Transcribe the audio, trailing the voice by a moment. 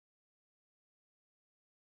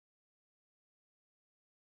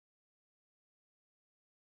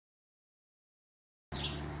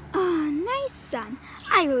Oh, nice sun.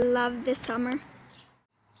 I love the summer.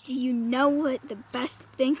 Do you know what the best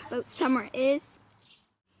thing about summer is?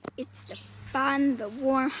 It's the fun, the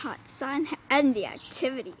warm, hot sun, and the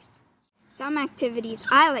activities. Some activities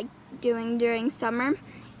I like doing during summer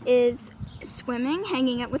is swimming,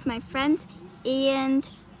 hanging out with my friends, and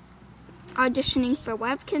auditioning for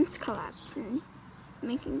webkinz collabs and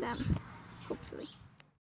making them, hopefully.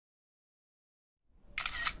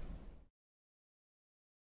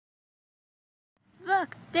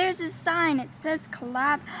 Look, there's a sign. It says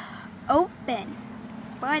collab open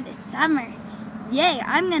for the summer. Yay,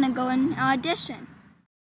 I'm gonna go and audition.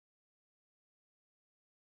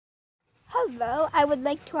 Hello, I would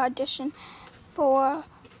like to audition for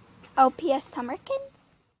LPSsummerkinz.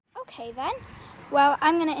 Okay then. Well,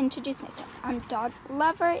 I'm gonna introduce myself. I'm Dog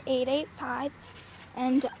Lover 885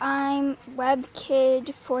 and I'm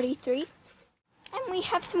webkid 43. And we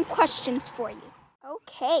have some questions for you.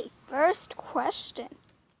 Okay, first question.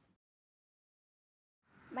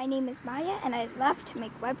 My name is Maya and I love to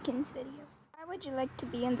make webkinz videos. Why would you like to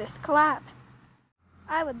be in this collab?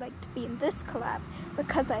 I would like to be in this collab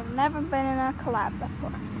because I've never been in a collab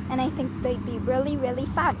before and I think they'd be really, really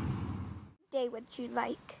fun. What day would you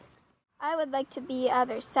like? I would like to be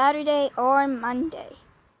either Saturday or Monday.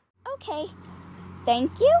 Okay,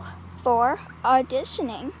 thank you for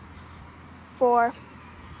auditioning for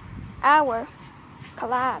our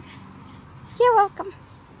collab. You're welcome.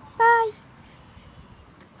 Bye.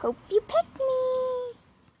 Hope you pick me.